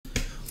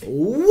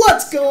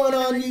What's going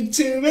on,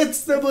 YouTube?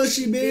 It's the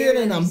Bushy Beard,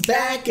 and I'm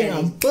back, and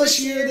I'm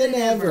bushier than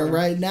ever.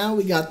 Right now,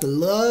 we got the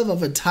love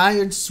of a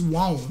tired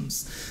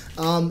Swans.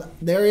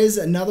 There is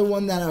another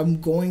one that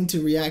I'm going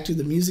to react to,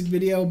 the music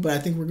video, but I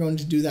think we're going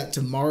to do that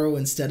tomorrow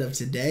instead of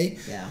today.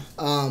 Yeah.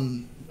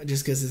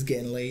 Just because it's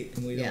getting late,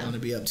 and we don't want to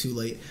be up too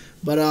late.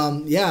 But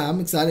yeah,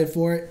 I'm excited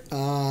for it.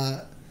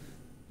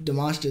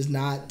 Dimash does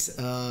not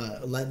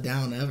let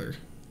down ever.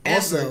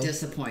 Ever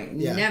disappoint.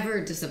 Yeah. Never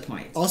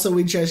disappoint. Also,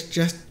 we just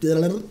checked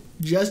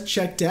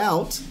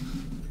out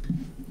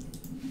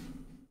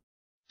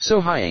So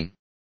Highing.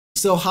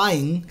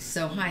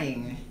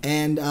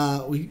 And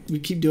we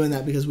keep doing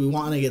that because we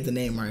want to get the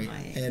name right.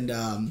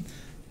 And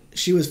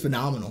she was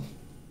phenomenal.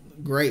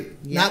 Great.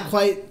 Yeah. Not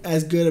quite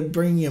as good at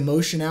bringing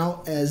emotion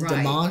out as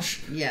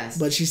Dimash. Yes.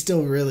 But she's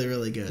still really,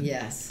 really good.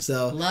 Yes.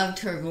 So loved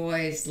her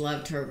voice,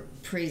 loved her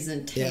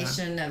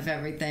presentation of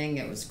everything.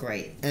 It was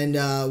great. And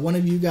one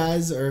of you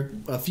guys, or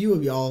a few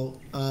of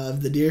y'all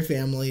of the Deer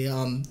family,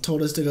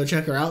 told us to go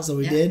check her out, so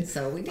we did.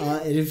 So we did.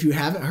 And if you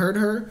haven't heard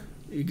her,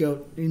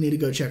 you need to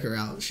go check her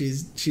out. She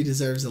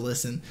deserves a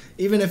listen.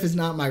 Even if it's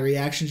not my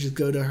reaction, just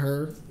go to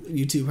her,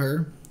 YouTube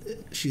her.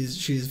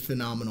 She's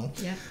phenomenal.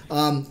 Yeah.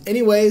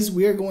 Anyways,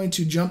 we are going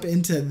to jump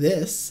into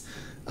this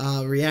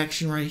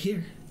reaction right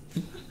here.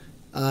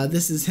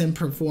 This is him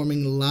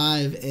performing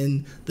live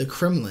in the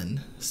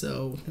Kremlin.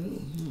 So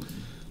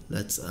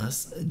let's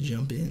us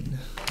jump in.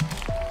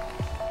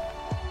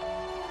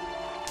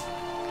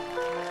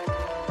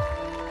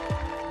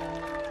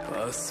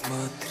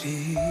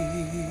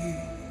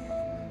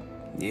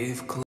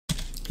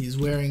 He's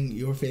wearing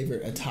your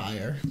favorite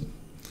attire.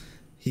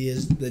 He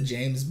is the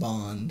James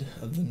Bond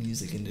of the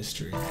music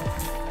industry.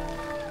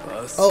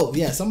 Oh,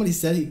 yeah, somebody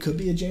said he could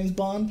be a James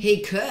Bond.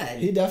 He could.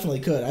 He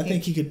definitely could. I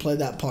think he could play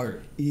that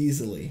part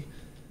easily.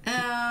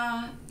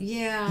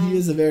 Yeah. He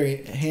is a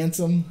very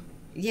handsome.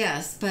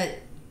 Yes, but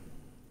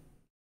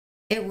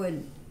I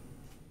would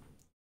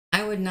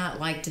not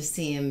like to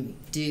see him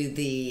do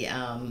the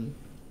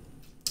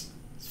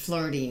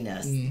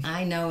flirtiness.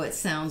 I know it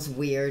sounds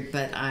weird,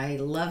 but I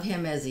love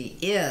him as he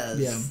is.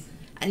 Yeah.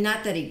 And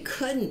not that he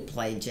couldn't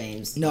play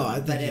James Bond, no,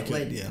 I think but he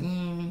could, yeah.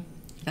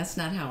 That's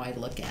not how I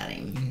look at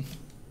him.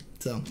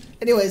 So,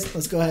 anyways,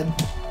 let's go ahead.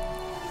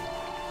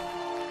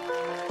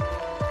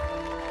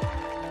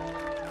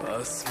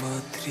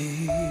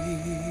 Посмотри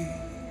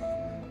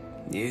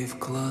мне в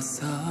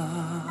глаза,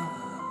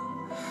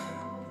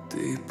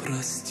 ты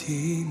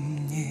прости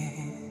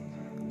мне,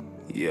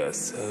 я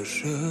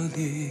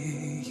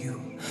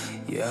сожалею,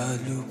 я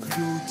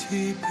люблю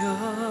тебя.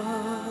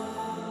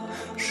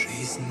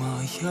 Жизнь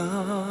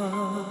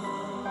моя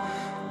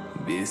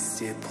без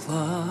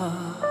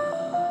тепла,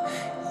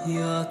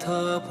 я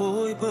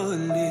тобой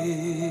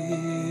болею,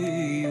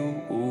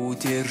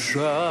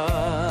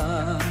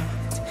 удержать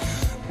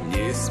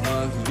не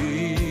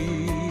смогли,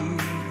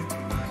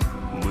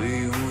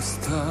 мы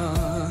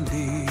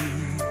устали,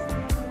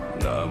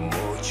 нам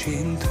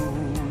очень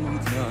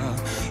трудно,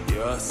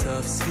 я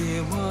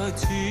совсем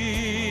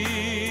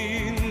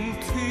один,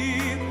 ты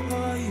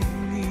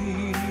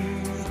пойми.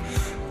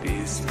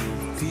 Без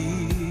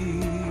любви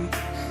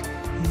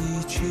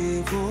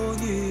ничего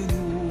не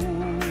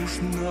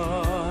нужно.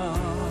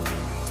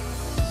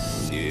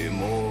 Не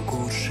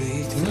могут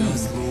жить в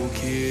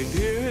разлуке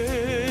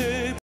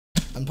лепи.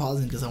 I'm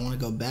pausing because I want to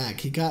go back.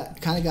 He kind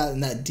of got in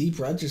that deep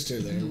register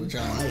there, which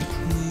I like.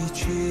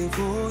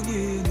 Ничего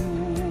не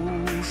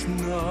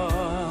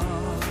нужно.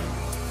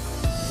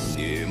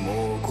 Не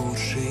могут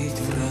жить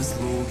в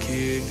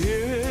разлуке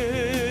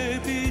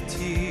лебеди.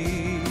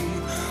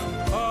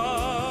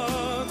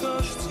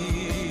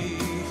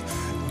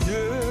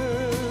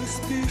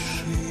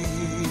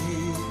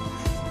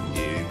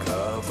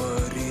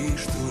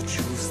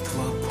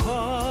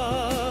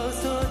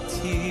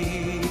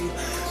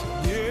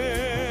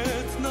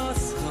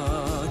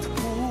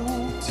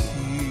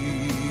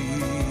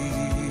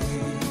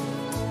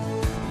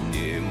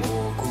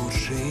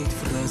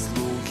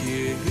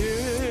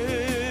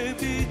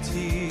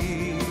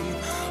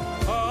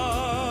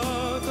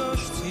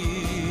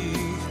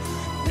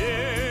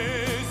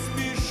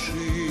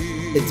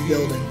 It's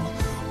building.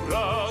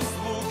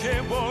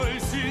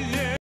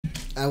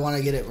 I want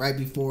to get it right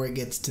before it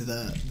gets to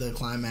the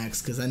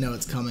climax because I know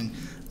it's coming.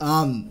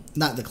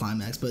 Not the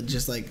climax, but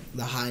just like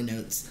the high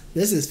notes.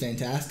 This is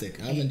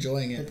fantastic. I'm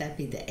enjoying it. Would that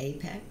be the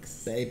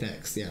apex? The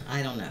apex, yeah.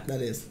 I don't know.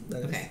 That is.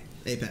 Okay.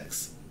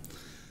 Apex.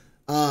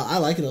 I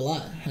like it a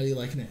lot. How are you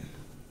liking it?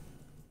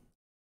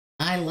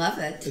 I love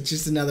it. It's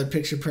just another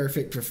picture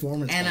perfect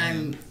performance.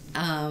 And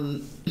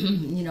I'm,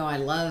 you know, I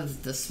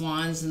love the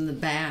swans in the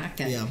back.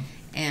 And,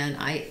 and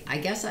I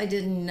guess I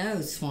didn't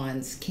know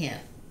swans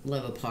can't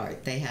live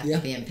apart. They have to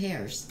be in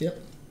pairs. Yep.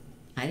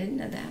 I didn't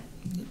know that.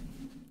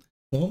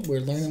 Well, we're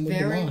learning with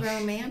Dimash. Very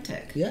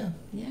romantic. Yeah.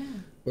 Yeah.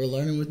 We're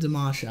learning with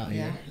Dimash out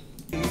here.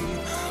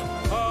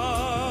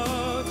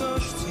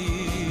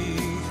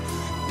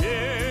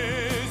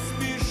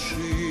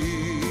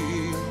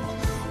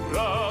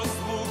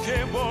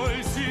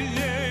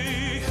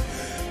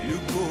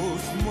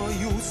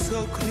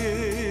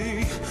 согрей.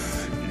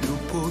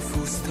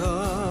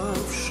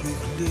 уставших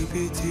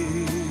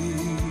лебедей.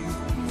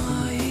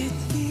 Мои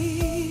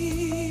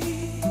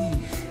дни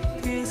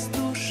без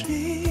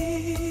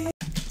души.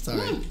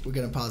 Sorry, we're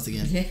gonna pause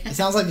again. It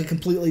sounds like a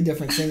completely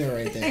different singer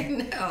right there. I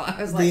know. I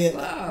was like,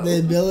 whoa. The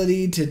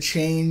ability to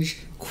change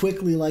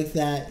quickly like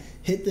that,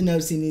 hit the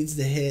notes he needs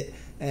to hit,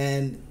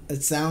 and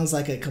it sounds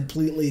like a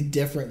completely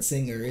different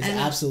singer. It's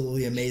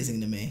absolutely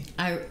amazing to me.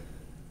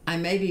 I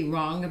may be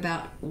wrong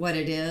about what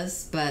it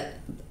is, but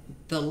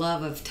the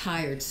love of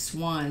tired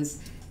swans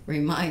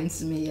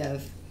reminds me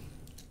of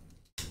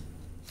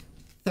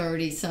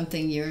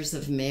 30-something years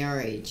of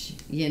marriage.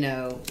 You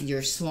know,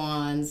 you're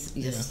swans,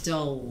 you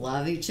still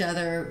love each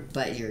other,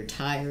 but you're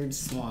tired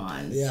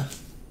swans. Yeah.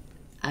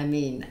 I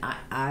mean,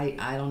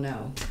 I don't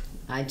know.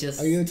 I just...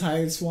 Are you a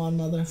tired swan,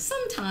 mother?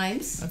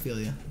 Sometimes. I feel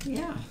you.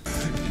 Yeah.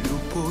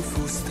 Любовь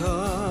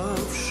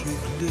уставших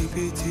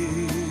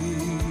лебедей.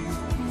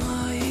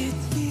 Мои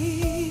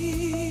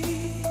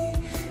дни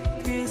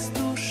без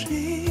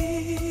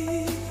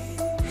души.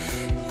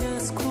 Я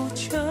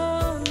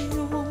скучаю.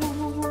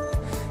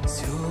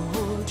 Все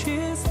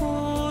очень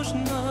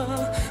сложно.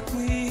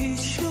 Мы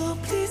еще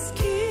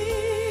близки.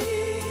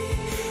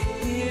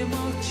 Не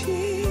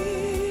молчи.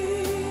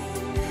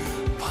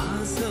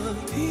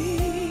 Позови.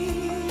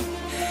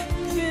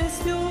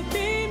 Если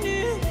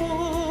убей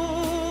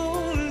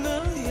больно,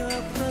 я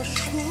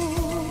прошу,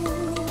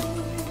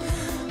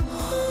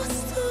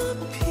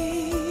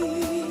 уступи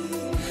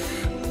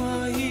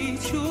мои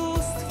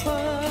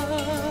чувства,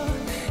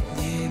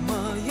 не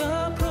моя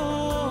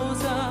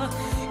проза,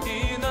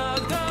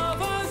 иногда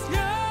во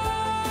сне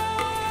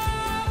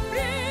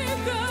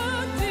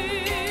приходи,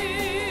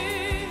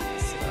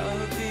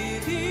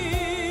 забери,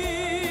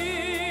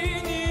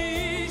 не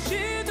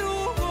ищи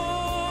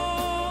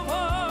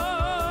другого.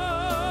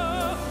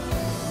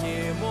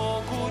 Не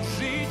могут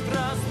жить в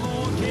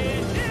разлуке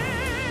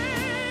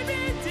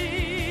лебеди.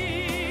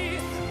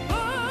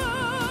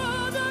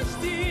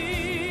 Подожди,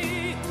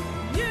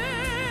 не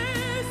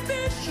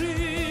спеши,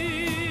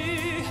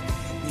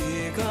 не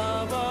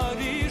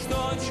говори, что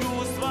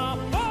чувства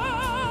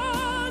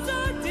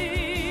позади.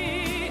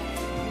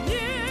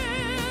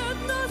 Нет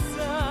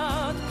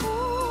назад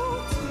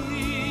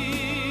пути.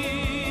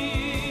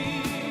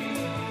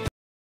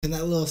 And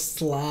that little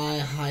sly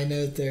high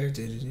note there.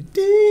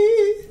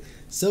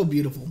 So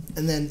beautiful.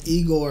 And then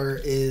Igor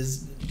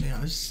is, you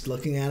know, just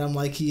looking at him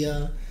like he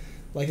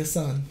like a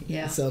son.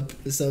 Yeah. So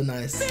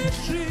nice.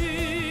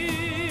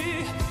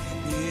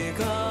 Не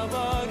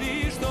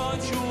говори, что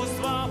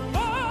чувства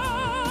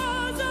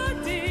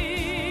позади.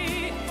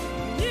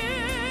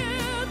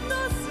 Нет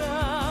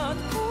назад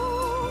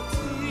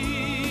пути.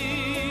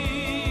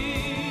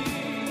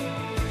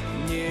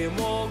 Не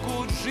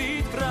могут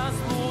жить в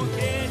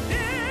разлуке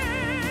лебеди.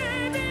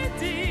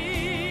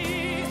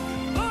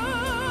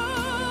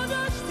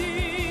 Подожди,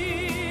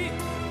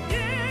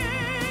 не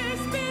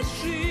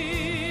спеши.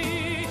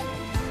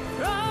 В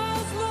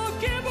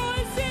разлуке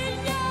боль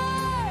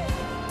сильней.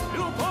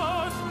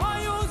 Любовь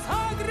мою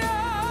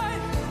согрей.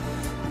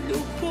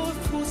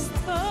 Любовь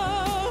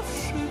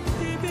уставших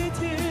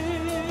лебедей.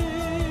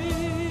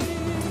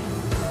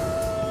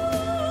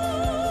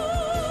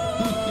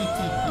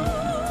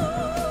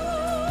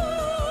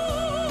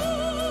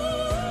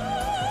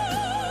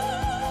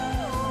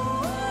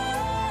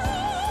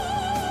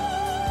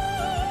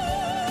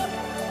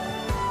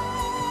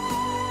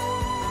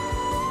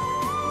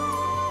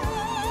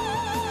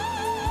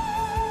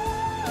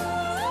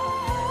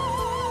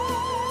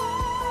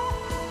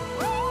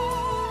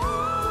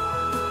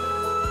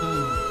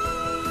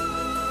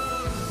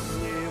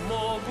 Не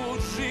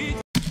могут жить.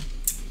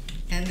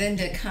 And then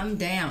to come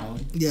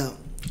down. Yeah.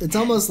 It's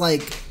almost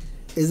like,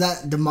 is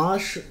that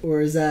Dimash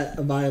or is that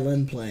a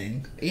violin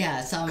playing?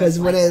 Yeah, it's almost Because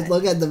when like I that.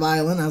 look at the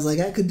violin, I was like,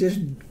 that could just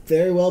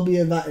very well be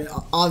a violin.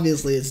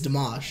 Obviously, it's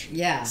Dimash.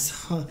 Yeah.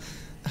 So,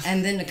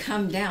 And then to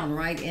come down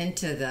right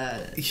into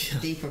the Yeah.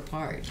 deeper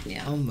part.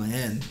 Yeah. oh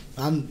man,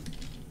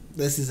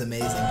 this is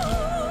amazing.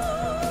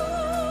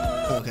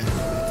 Okay.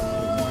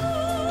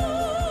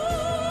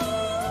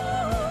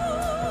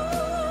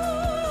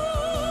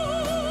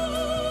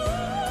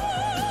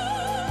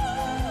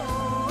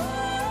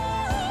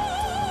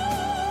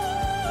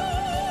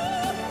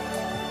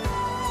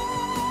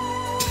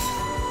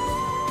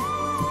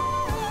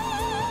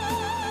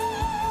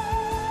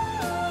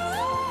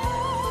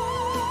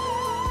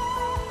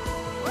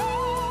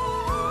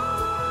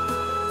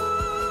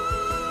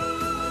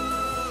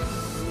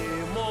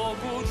 Не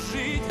могут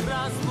жить в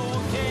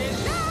разлуке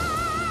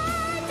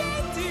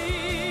лебеди.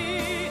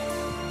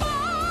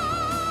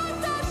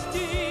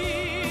 Подожди,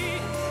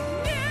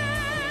 не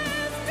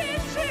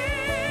спеши.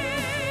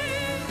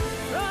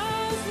 В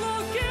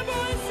разлуке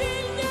боль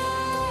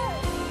сильней.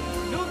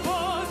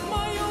 Любовь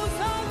мою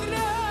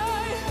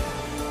согрей.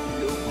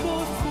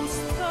 Любовь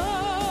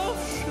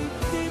уставших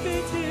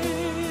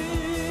лебедей.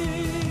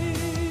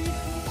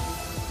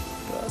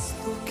 В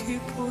разлуке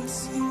боль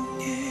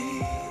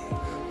сильней.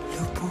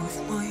 Любовь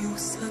мою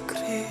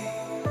согрей,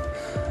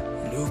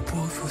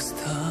 любовь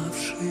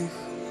уставших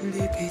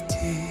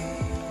лебедей.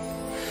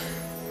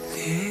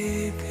 Don't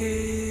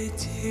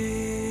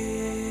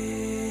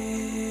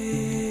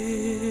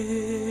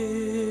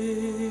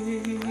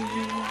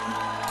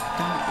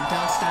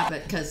stop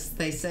it, because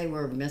they say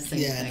we're missing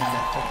things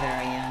at the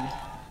very end.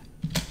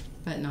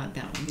 But not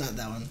that one. Not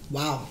that one.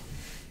 Wow.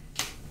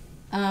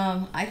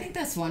 I think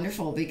that's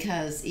wonderful,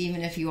 because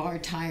even if you are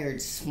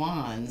tired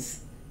swans,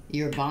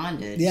 you're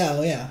bonded. Yeah,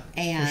 oh yeah.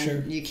 And for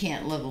sure. you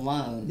can't live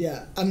alone.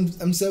 Yeah,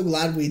 I'm so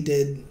glad we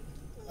did.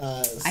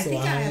 I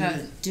think I ought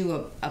to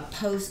do a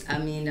post. I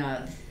mean,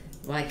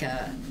 like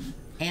a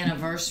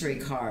anniversary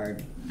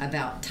card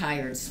about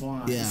tired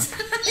swans. Yeah.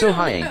 So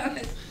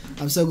high.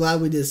 I'm so glad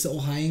we did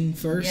Soul Hying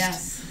first.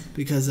 Yes.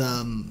 Because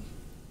that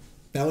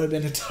would have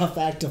been a tough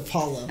act to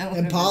follow.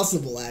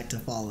 Impossible act to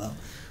follow.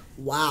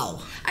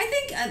 Wow. I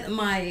think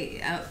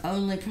my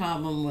only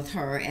problem with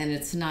her, and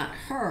it's not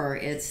her,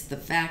 it's the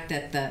fact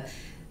that the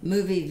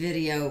movie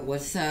video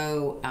was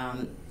so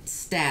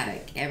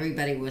static.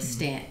 Everybody was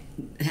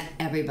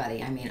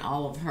everybody, I mean,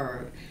 all of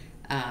her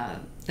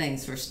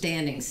things were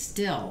standing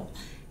still.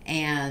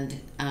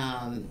 And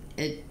I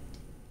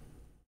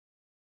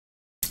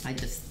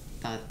just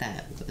thought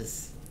that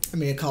was... I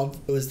mean, it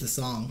was the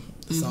song.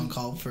 The song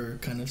called for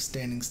kind of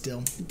standing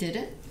still. Did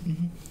it?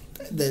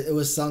 It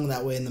was sung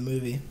that way in the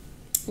movie.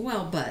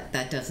 Well, but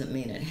that doesn't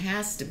mean it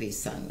has to be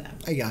sung that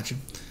way. I got you.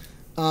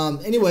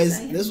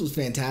 Anyways, this was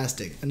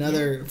fantastic.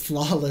 Another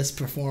flawless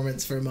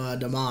performance from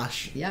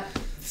Dimash. Yep.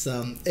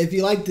 So, if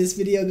you liked this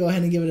video, go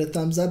ahead and give it a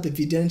thumbs up. If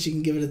you didn't, you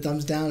can give it a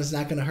thumbs down. It's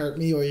not going to hurt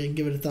me, or you can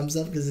give it a thumbs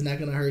up because it's not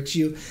going to hurt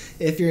you.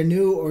 If you're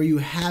new or you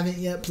haven't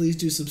yet, please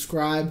do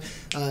subscribe.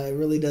 It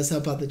really does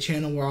help out the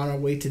channel. We're on our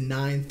way to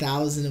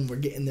 9,000, and we're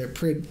getting there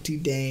pretty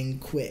dang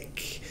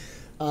quick.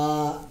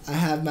 I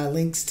have my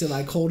links to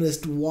my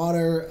coldest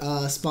water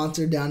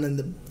sponsor down in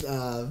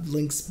the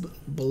links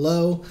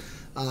below.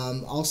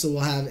 Also,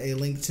 we'll have a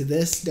link to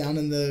this down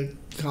in the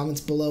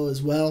comments below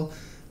as well,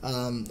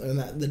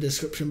 in the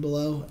description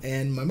below,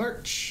 and my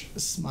merch,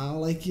 Smile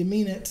Like You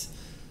Mean It,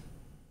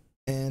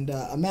 and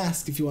a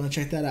mask if you want to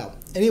check that out.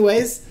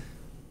 Anyways,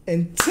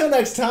 until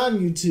next time,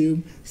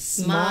 YouTube,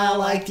 smile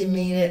like you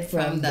mean it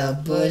from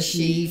the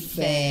Bushy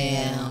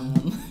fam.